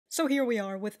So here we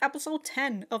are with episode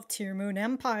 10 of Tearmoon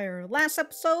Empire. Last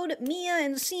episode, Mia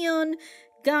and Sion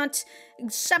got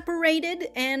separated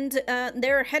and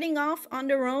they're heading off on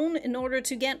their own in order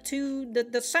to get to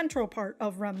the central part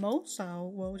of Renmo.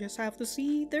 So we'll just have to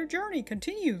see their journey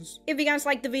continues. If you guys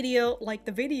like the video, like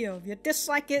the video. If you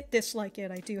dislike it, dislike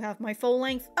it. I do have my full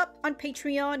length up on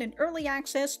Patreon and early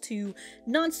access to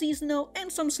non-seasonal and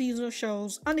some seasonal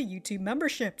shows on the YouTube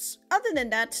memberships. Other than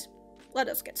that, let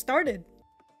us get started.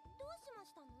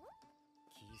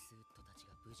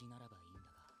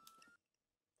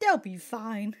 They'll be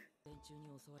fine.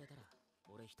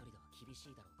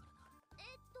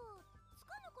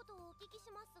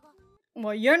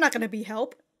 Well, you're not gonna be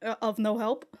of no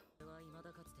help.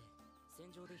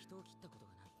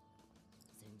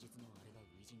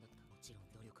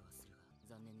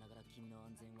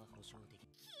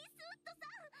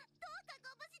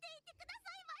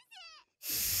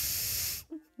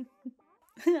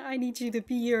 I need you to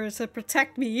be here to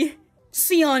protect me.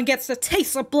 Sion gets a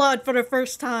taste of blood for the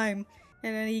first time,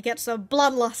 and then he gets a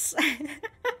bloodlust.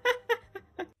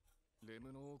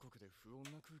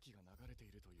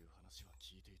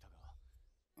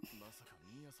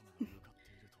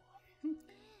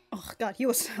 Oh god,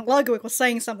 Ludwig was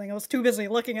saying something. I was too busy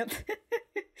looking at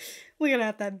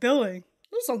that building.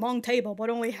 This is a long table, but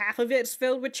only half of it is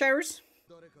filled with chairs.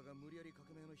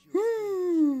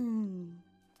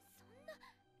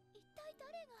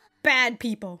 Bad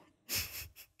people.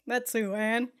 That's who,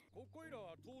 Anne.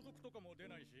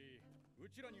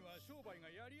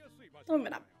 Oh,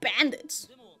 man, bandits.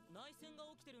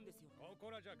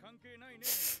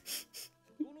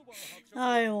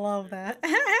 I love that.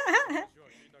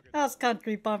 That's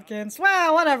country bumpkins.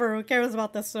 Well, whatever. Who cares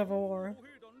about the Civil War?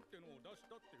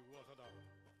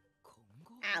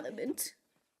 Adamant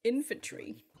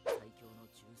infantry.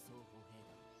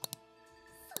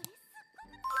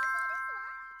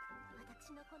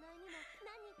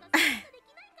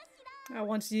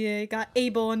 Once you got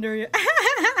Abel under you.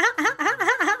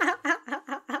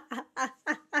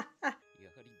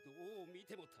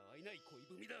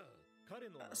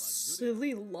 A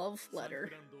silly love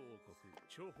letter.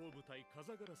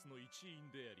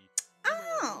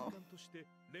 Oh.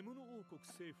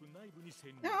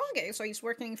 Oh, okay, so he's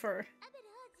working for...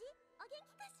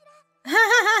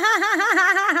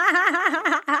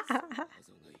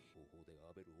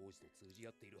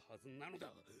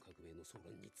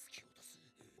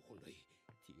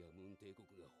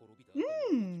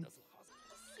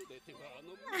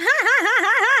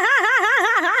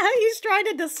 He's trying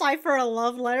to decipher a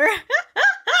love letter.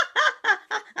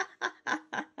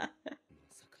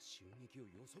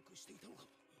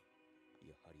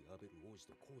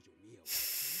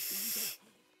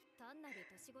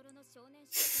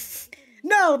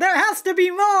 No, there has to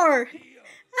be more!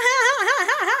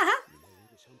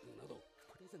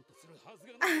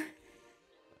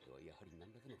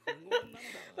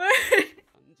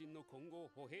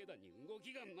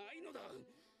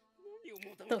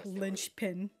 The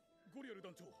linchpin.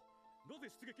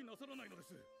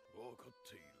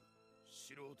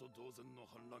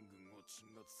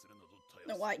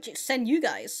 No, why'd you send you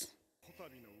guys?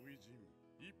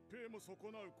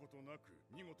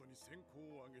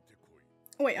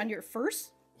 Wait, on your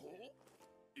first?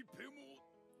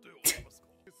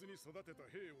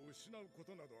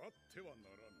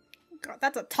 God,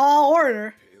 that's a tall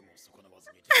order.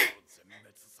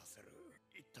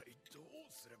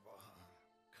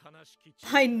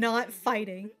 By not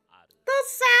fighting. The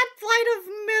sad plight of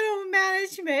middle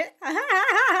management.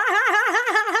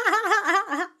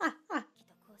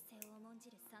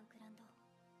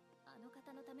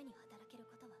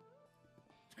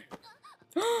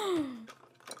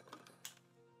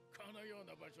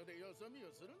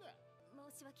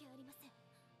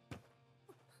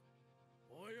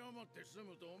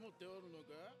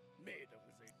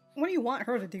 What do you want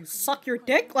her to do? Suck your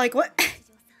dick? Like what?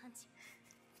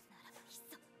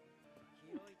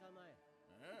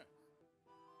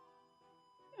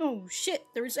 Oh shit,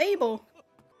 there's Abel.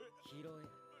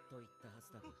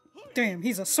 Damn,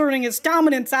 he's asserting his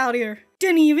dominance out here.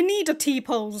 Didn't even need to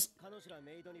T-pose.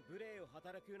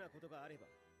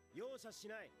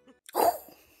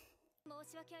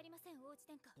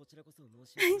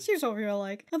 She's over here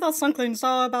like, I thought something's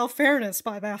all about fairness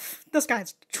by that. This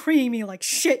guy's treating me like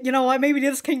shit. You know what? Maybe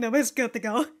this kingdom is good to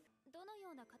go.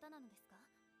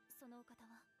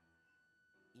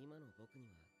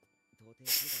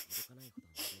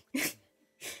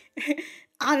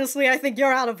 Honestly, I think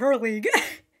you're out of her league.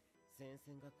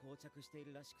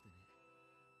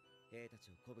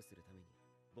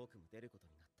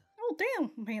 Oh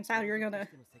damn, man's out here gonna...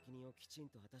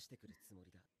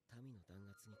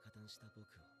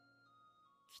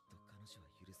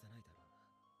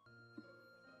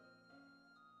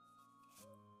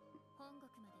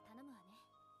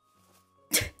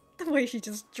 The way she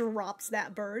just drops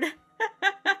that bird.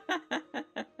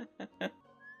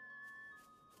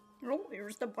 Oh,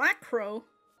 here's the black crow.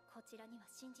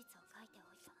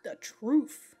 The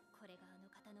truth.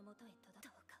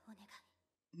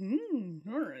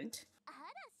 Alright.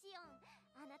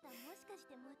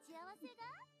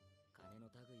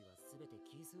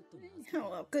 Oh,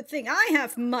 well, good thing I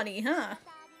have money, huh?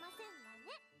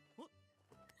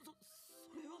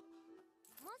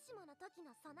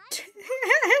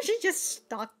 She just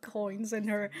stuck coins in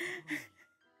her.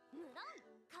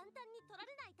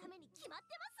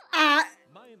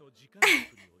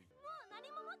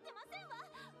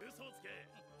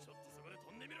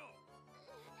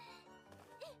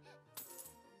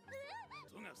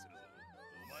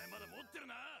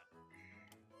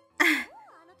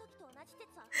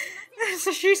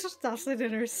 So she stuffs it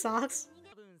in her socks.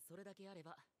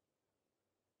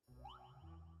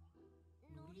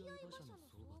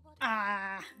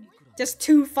 Just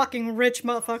two fucking rich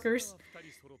motherfuckers.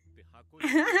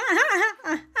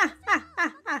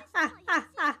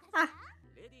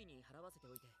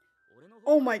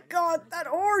 Oh my god, that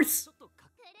horse!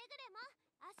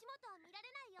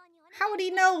 How would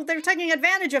he know they're taking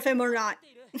advantage of him or not?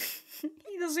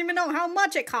 He doesn't even know how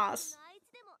much it costs.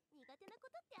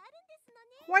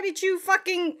 Why did you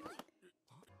fucking...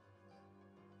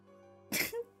 The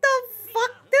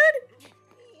fuck,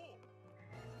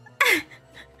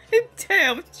 dude?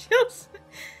 Damn, just...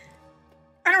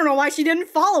 I don't know why she didn't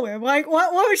follow him. Like,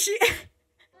 what was she...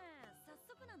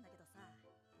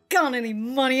 Got any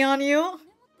money on you?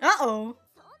 Uh-oh.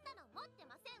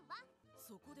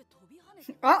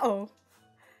 Uh-oh.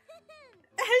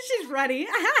 She's ready.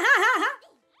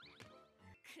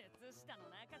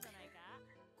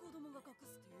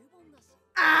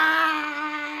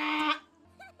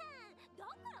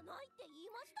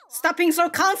 Stop being so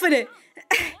confident.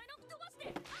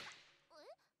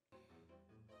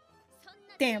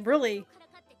 Damn, really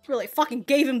fucking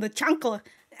gave him the chancla.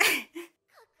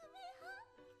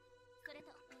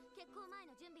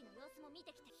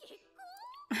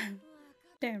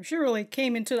 Damn, she really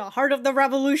came into the heart of the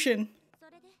revolution.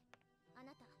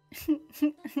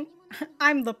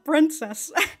 I'm the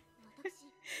princess.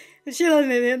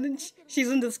 She's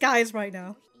in disguise right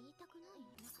now.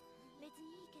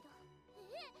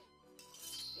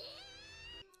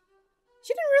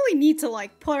 She didn't really need to,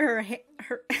 like, put her...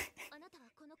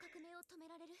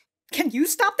 Can you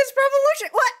stop this revolution?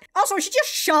 What? Also, she just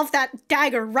shoved that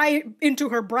dagger right into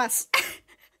her breast.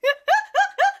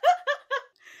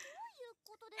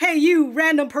 Hey, you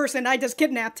random person I just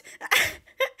kidnapped.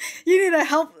 You need to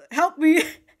help me. Hey,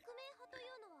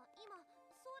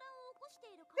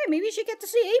 maybe you should get to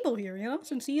see Abel here, you know,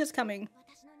 since he is coming.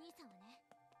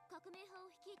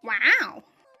 Wow.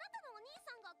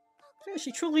 Yeah,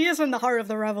 she truly is in the heart of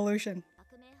the revolution.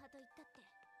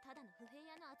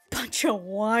 Bunch of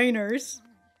whiners.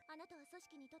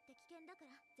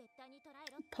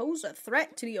 Pose a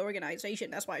threat to the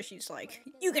organization. That's why she's like,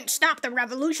 you can stop the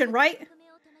revolution, right?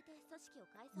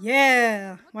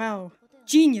 Yeah. Wow.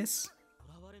 Genius.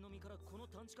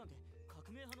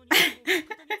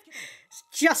 It's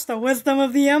just the wisdom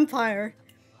of the Empire.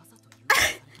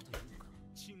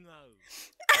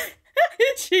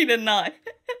 She did not.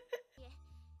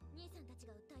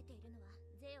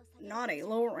 Not a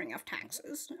lowering of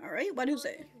taxes. Alright, what is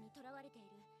it?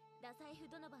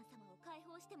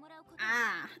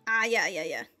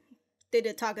 Yeah. They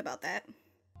did talk about that.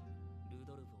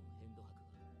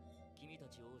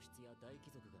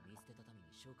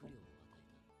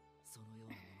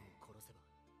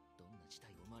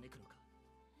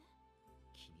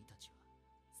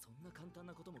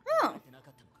 Oh.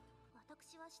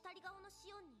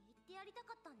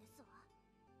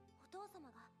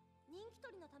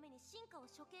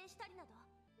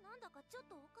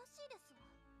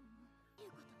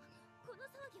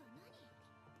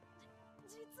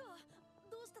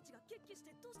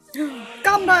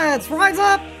 Comrades, rise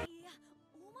up!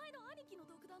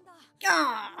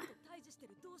 Ah.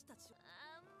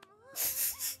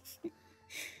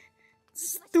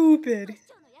 Stupid.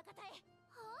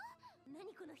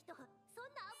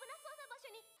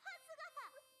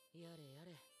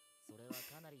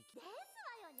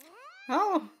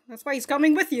 Oh, that's why he's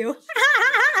coming with you.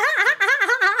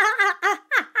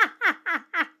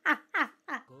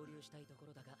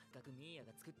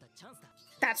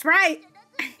 That's right.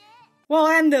 We'll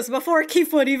end this before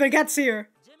Keyfoot even gets here.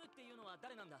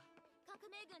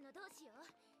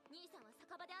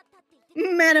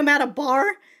 Met him at a bar?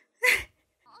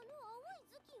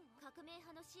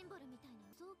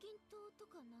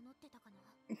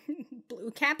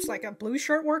 Blue caps like a blue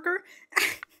shirt worker?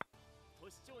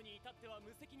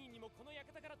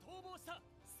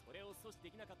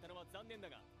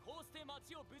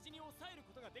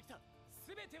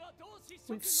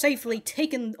 We've safely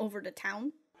taken over the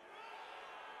town.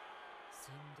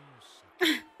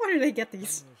 Where do they get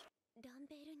these?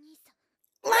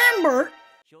 Lambert!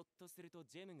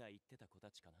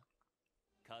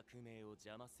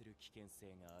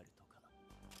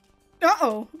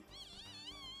 Uh-oh.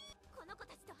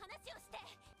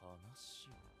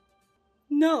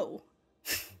 No.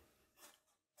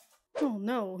 Oh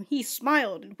no, he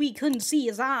smiled and we couldn't see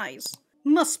his eyes.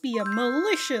 Must be a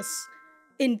malicious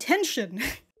intention.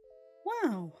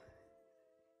 Wow.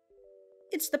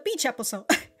 It's the beach episode.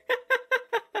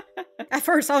 At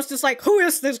first I was just like, who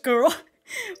is this girl?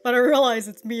 But I realized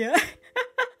it's Mia.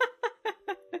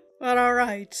 But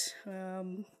alright.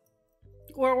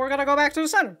 We're gonna go back to the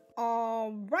center.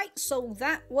 Alright, so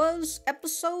that was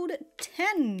episode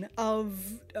 10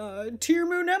 of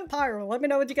Tearmoon Empire. Let me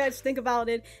know what you guys think about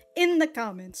it in the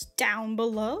comments down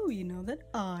below. You know that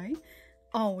I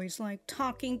always like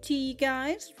talking to you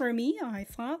guys. For me, I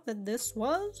thought that this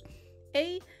was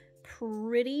a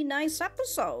pretty nice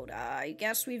episode. I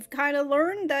guess we've kind of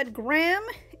learned that Graham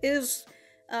is,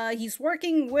 he's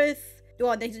working with,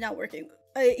 well, he's not working,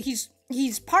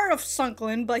 he's part of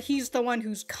Sunken, but he's the one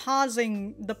who's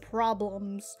causing the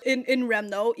problems in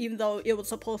Remno, even though it was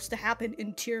supposed to happen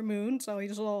in Tearmoon, so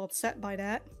he's a little upset by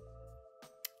that.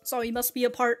 So he must be a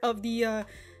part of the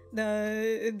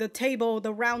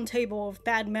round table of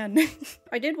bad men.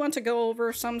 I did want to go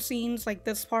over some scenes like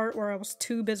this part where I was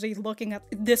too busy looking at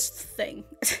this thing.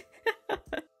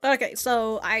 Okay,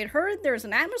 so I'd heard there's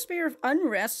an atmosphere of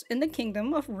unrest in the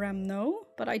kingdom of Remno,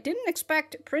 but I didn't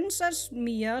expect Princess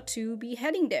Mia to be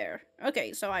heading there.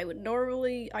 Okay, so I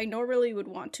normally would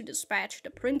want to dispatch the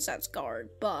princess guard,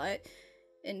 but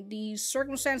in these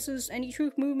circumstances, any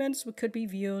troop movements could be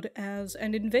viewed as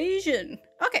an invasion.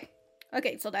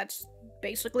 Okay, so that's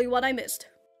basically what I missed.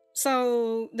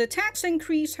 So, the tax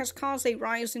increase has caused a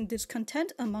rise in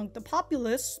discontent among the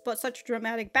populace, but such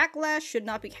dramatic backlash should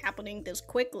not be happening this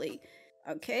quickly.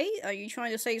 Okay, are you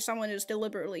trying to say someone is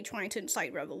deliberately trying to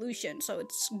incite revolution? So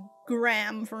it's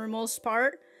Graham for the most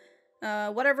part.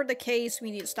 Whatever the case,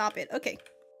 we need to stop it. Okay,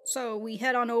 so we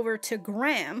head on over to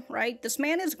Graham, right? This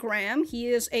man is Graham. He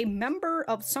is a member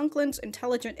of Sunken's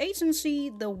intelligence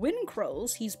agency, the Wind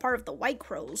Crows. He's part of the White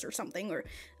Crows or something, or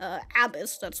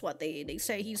Abyss, that's what they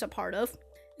say he's a part of.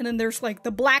 And then there's like the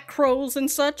Black Crows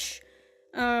and such.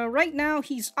 Right now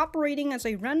he's operating as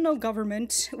a Remno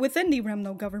government, within the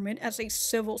Remno government, as a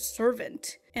civil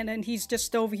servant. And then he's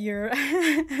just over here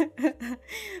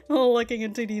looking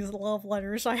into these love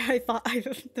letters. I thought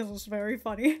this was very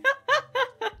funny.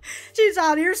 She's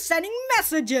out here sending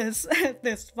messages.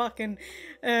 This fucking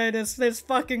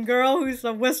girl who's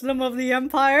the wisdom of the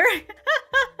empire.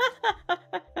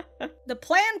 The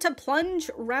plan to plunge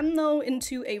Remno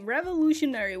into a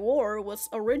revolutionary war was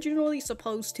originally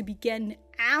supposed to begin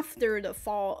after the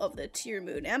fall of the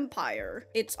Tearmoon Empire.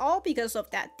 It's all because of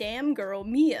that damn girl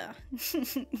Mia.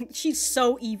 She's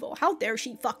so evil. How dare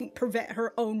she fucking prevent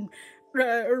her own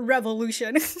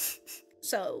revolution.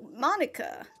 So,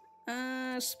 Monica.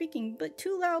 Speaking but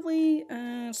too loudly,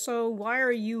 so why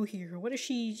are you here? What is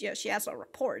she? Yeah, she has a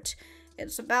report.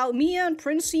 It's about Mia and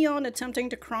Prince Sion attempting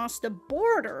to cross the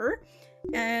border,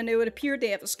 and it would appear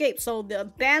they have escaped. So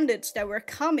the bandits that were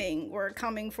coming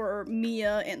for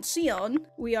Mia and Sion.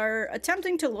 We are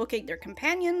attempting to locate their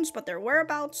companions, but their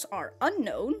whereabouts are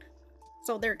unknown.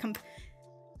 So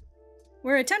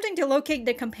we're attempting to locate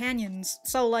the companions.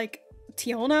 So like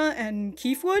Tiona and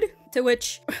Keithwood, to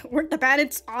which weren't the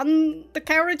bandits on the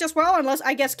carriage as well? Unless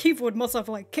I guess Keithwood must have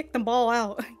like kicked them all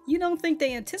out. You don't think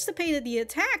they anticipated the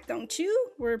attack, don't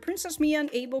you? Were Princess Mia and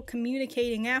Abel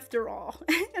communicating after all?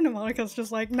 And Monica's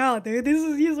just like, no, dude,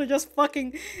 these are just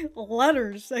fucking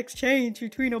letters exchanged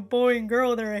between a boy and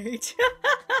girl their age.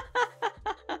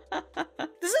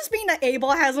 Does this mean that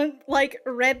Abel hasn't like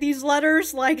read these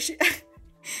letters? Like,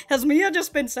 has Mia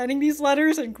just been sending these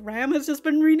letters and Graham has just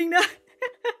been reading them?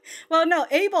 Well, no,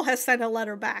 Abel has sent a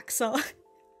letter back, so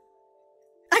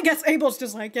I guess Abel's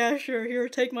just like, yeah, sure, here,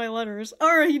 take my letters.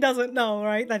 Or he doesn't know,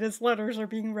 right, that his letters are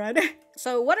being read.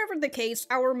 So whatever the case,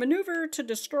 our maneuver to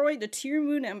destroy the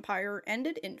Tearmoon Empire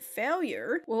ended in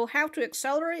failure. We'll have to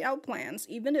accelerate our plans,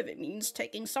 even if it means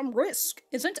taking some risk.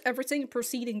 Isn't everything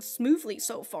proceeding smoothly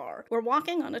so far? We're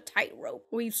walking on a tightrope.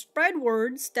 We've spread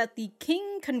words that the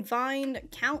king confined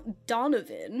Count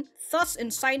Donovan, thus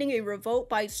inciting a revolt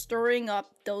by stirring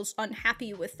up those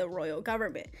unhappy with the royal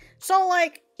government. So,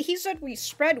 like, he said we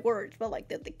spread words, but, like,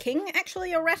 did the king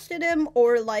actually arrested him?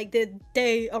 Or, like, did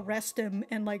they arrest him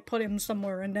and, like, put him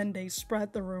somewhere and then they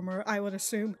spread the rumor? I would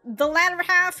assume the latter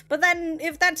half. But then,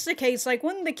 if that's the case, like,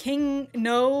 wouldn't the king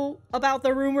know about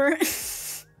the rumor?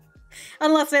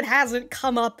 Unless it hasn't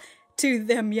come up to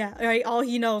them yet, right? All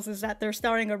he knows is that they're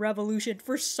starting a revolution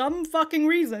for some fucking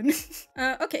reason.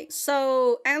 Okay,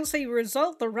 so as a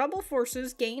result, the rebel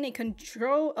forces gain a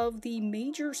control of the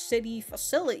major city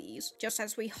facilities. Just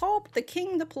as we hoped, the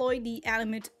king deployed the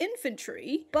adamant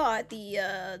infantry, but the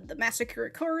massacre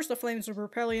occurs, the flames of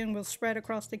rebellion will spread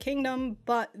across the kingdom,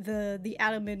 but the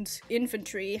adamant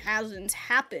infantry hasn't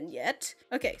happened yet.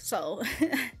 Okay, so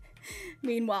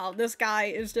meanwhile, this guy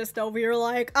is just over here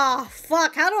like, ah,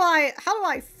 fuck, how do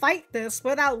I fight this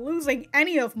without losing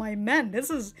any of my men?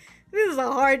 This is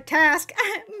a hard task.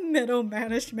 Middle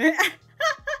management.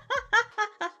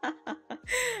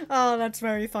 Oh, that's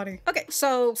very funny. Okay,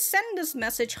 so send this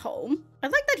message home. I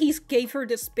like that he gave her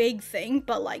this big thing,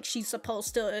 but like she's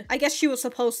supposed to, I guess she was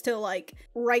supposed to like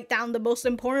write down the most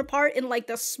important part in like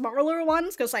the smaller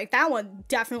ones, because like that one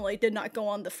definitely did not go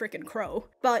on the freaking crow.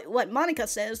 But what Monica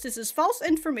says, this is false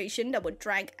information that would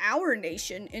drag our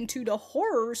nation into the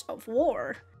horrors of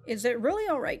war. Is it really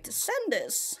alright to send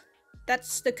this?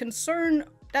 That's the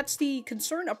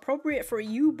concern appropriate for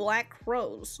you Black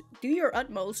Crows. Do your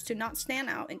utmost to not stand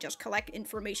out and just collect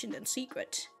information in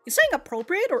secret. He's saying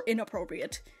appropriate or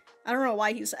inappropriate? I don't know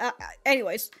why he's...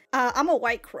 anyways, I'm a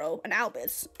White Crow, an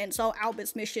Albus, and so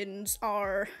Albus missions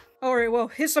are... Or, well,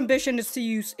 his ambition is to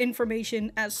use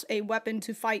information as a weapon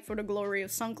to fight for the glory of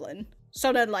Sunklin.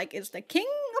 So then, like, is the king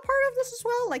a part of this as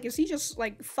well? Like, is he just,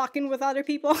 like, fucking with other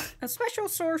people? A special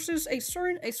sources, a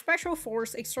special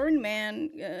force, a certain man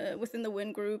within the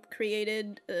Wind Group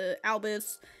created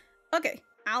Albus. Okay,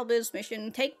 Albus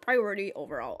mission, take priority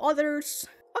over all others.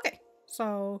 Okay,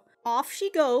 so off she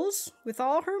goes with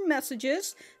all her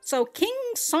messages. So King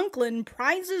Sunklin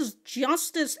prizes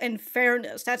justice and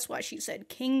fairness. That's why she said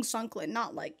King Sunklin,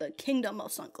 not like the kingdom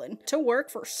of Sunklin. To work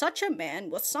for such a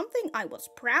man was something I was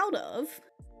proud of.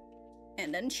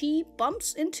 And then she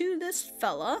bumps into this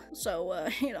fella. So,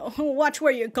 you know, watch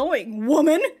where you're going,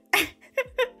 woman.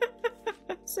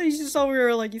 So he's just over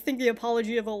here like, you think the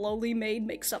apology of a lowly maid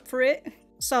makes up for it?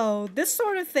 So this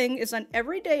sort of thing is an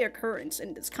everyday occurrence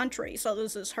in this country. So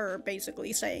this is her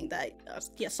basically saying that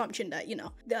the assumption that, you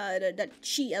know, that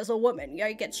she as a woman,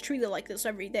 yeah, gets treated like this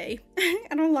every day.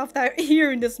 I don't love that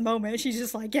here in this moment. She's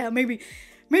just like, yeah, maybe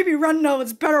Rendo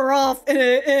is better off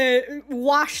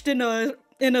washed in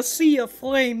a sea of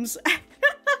flames.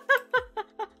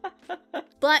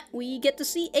 But we get to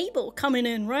see Abel coming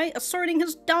in, right? Asserting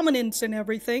his dominance and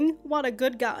everything. What a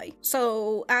good guy.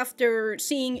 So after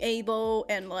seeing Abel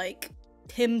and like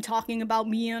him talking about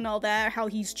Mia and all that, how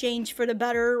he's changed for the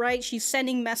better, right? She's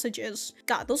sending messages.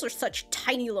 God, those are such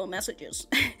tiny little messages.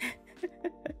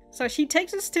 So she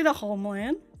takes us to the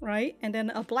homeland, right? And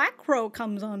then a Black Crow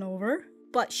comes on over.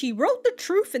 But she wrote the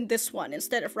truth in this one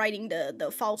instead of writing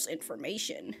the false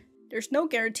information. There's no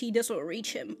guarantee this will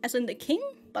reach him, as in the king,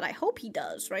 but I hope he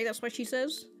does, right? That's what she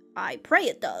says? I pray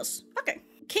it does. Okay.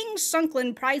 King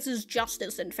Sunklin prizes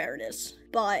justice and fairness,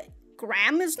 but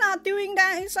Graham is not doing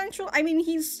that, essential. I mean,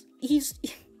 he's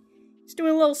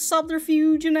doing a little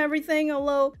subterfuge and everything, a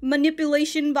little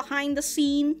manipulation behind the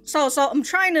scene. So I'm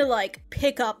trying to, like,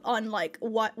 pick up on, like,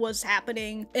 what was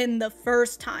happening in the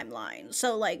first timeline.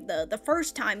 So, like, the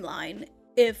first timeline,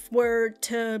 if we're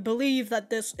to believe that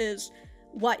this is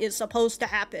what is supposed to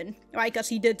happen, right? Because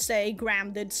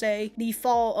Graham did say the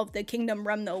fall of the Kingdom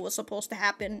Remno was supposed to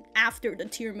happen after the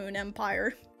Tearmoon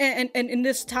Empire. And in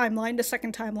this timeline, the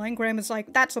second timeline, Graham is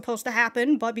like, that's supposed to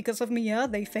happen, but because of Mia,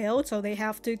 they failed, so they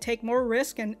have to take more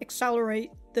risk and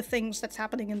accelerate the things that's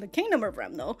happening in the Kingdom of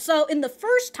Remno. So in the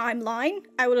first timeline,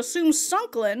 I would assume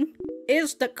Sunklin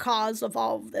is the cause of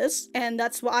all of this, and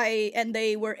that's why, and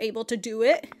they were able to do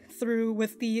it through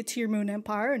with the Tearmoon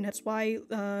Empire, and that's why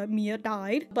Mia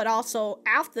died. But also,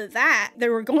 after that, they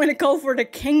were going to go for the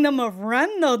Kingdom of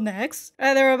Rendo next,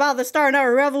 and they were about to start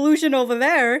another revolution over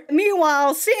there.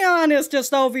 Meanwhile, Sion is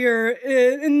just over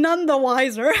here, none the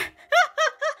wiser.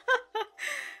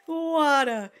 What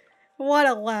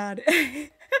a lad.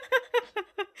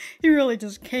 He really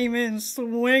just came in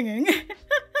swinging.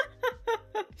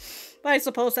 But I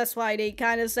suppose that's why they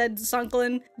kind of said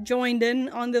Sunklin joined in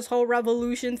on this whole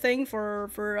revolution thing for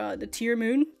the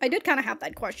Tearmoon. I did kind of have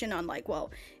that question on, like,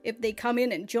 well, if they come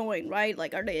in and join, right?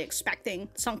 Like, are they expecting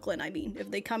Sunklin, I mean,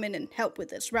 if they come in and help with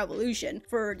this revolution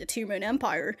for the Tearmoon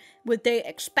Empire, would they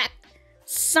expect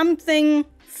something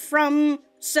from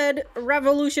said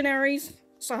revolutionaries?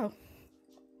 So,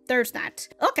 there's that.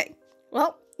 Okay,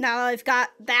 well, now I've got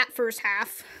that first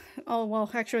half. Oh, well,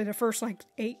 actually the first, like,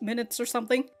 8 minutes or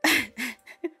something.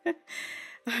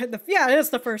 Yeah, it is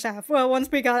the first half. Well, once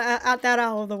we got that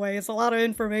out of the way, it's a lot of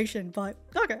information, but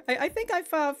okay. I think I've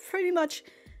pretty much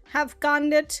have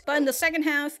gotten it. But in the second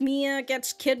half, Mia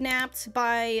gets kidnapped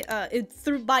by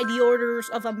the orders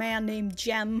of a man named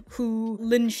Jem, who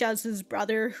Linsha's his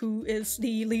brother, who is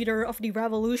the leader of the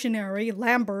revolutionary,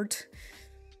 Lambert.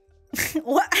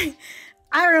 What?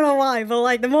 I don't know why, but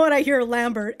like the moment I hear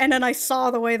Lambert and then I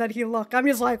saw the way that he looked, I'm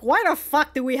just like, why the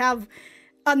fuck do we have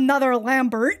another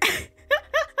Lambert?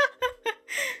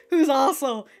 Who's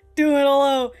also doing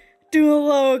a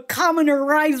little commoner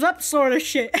rise up sort of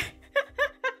shit.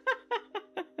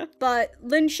 But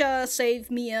Linsha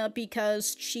saved Mia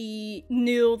because she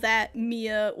knew that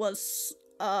Mia was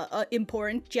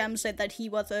important. Jem said that she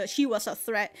was a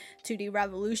threat to the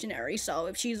revolutionary, so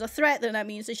if she's a threat, then that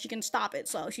means that she can stop it.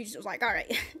 So she's just like,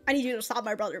 alright, I need you to stop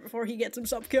my brother before he gets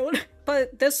himself killed.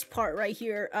 But this part right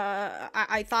here,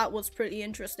 I thought was pretty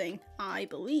interesting. I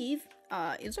believe,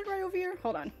 is it right over here?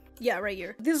 Hold on. Yeah, right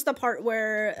here. This is the part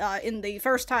where, in the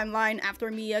first timeline,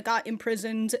 after Mia got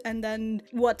imprisoned, and then,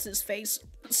 what's his face?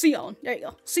 Sion. There you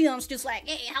go. Sion's just like,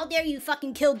 hey, how dare you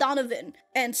fucking kill Donovan?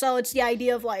 And so it's the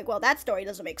idea of like, well, that story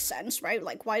doesn't make sense, right?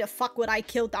 Like, why the fuck would I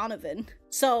kill Donovan?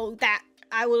 So that,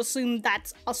 I would assume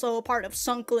that's also a part of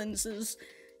Sunklin's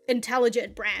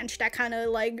intelligent branch that kind of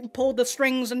like pulled the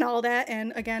strings and all that,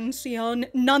 and again, Sion,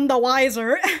 none the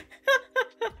wiser.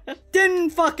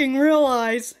 Didn't fucking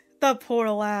realize. The poor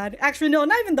lad. Actually, no,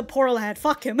 not even the poor lad.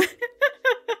 Fuck him.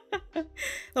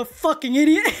 The fucking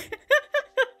idiot.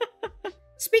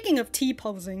 Speaking of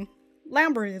T-posing,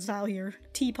 Lambert is out here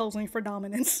T-posing for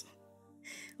dominance.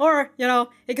 Or, you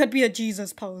know, it could be a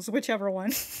Jesus pose, whichever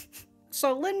one.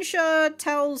 So Linsha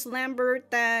tells Lambert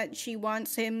that she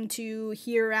wants him to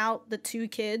hear out the two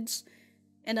kids.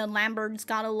 And then Lambert's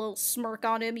got a little smirk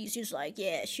on him. He's just like,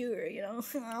 yeah, sure, you know,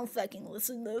 I'll fucking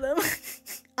listen to them.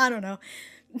 I don't know.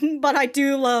 But I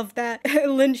do love that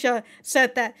Linsha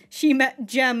said that he met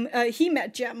Jem,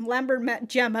 Lambert met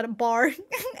Jem at a bar,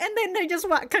 and then they just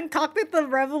concocted the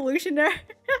revolutionary.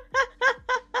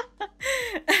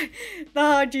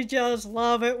 Don't you just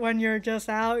love it when you're just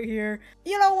out here?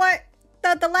 You know what?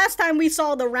 The last time we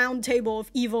saw the round table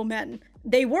of evil men,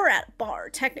 they were at a bar,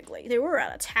 technically. They were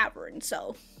at a tavern,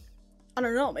 so I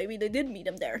don't know, maybe they did meet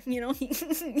him there, you know?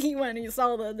 He went and he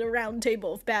saw the round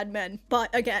table of bad men.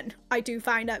 But again, I do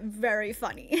find that very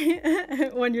funny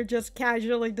when you're just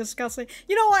casually discussing.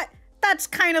 You know what? That's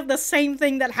kind of the same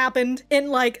thing that happened in,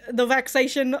 like, the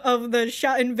vexation of the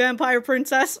shut-in vampire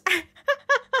princess.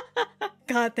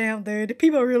 Goddamn, dude.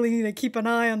 People really need to keep an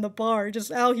eye on the bar.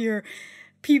 Just out here,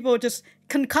 people just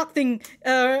concocting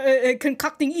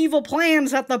evil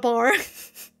plans at the bar.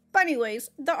 But anyways,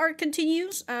 the arc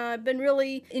continues. I've been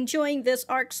really enjoying this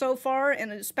arc so far, and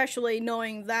especially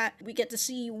knowing that we get to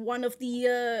see one of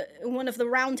the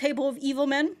round table of evil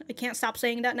men. I can't stop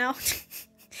saying that now.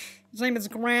 His name is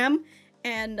Graham,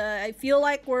 and I feel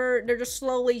like they're just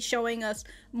slowly showing us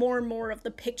more and more of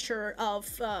the picture of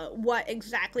what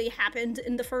exactly happened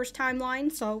in the first timeline.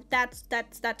 So that's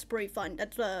pretty fun.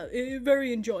 That's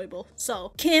very enjoyable.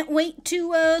 So can't wait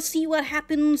to see what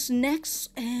happens next.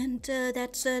 And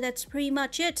that's pretty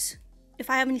much it. If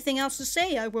I have anything else to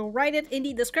say, I will write it in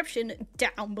the description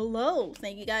down below.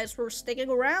 Thank you guys for sticking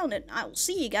around, and I will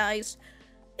see you guys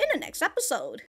in the next episode.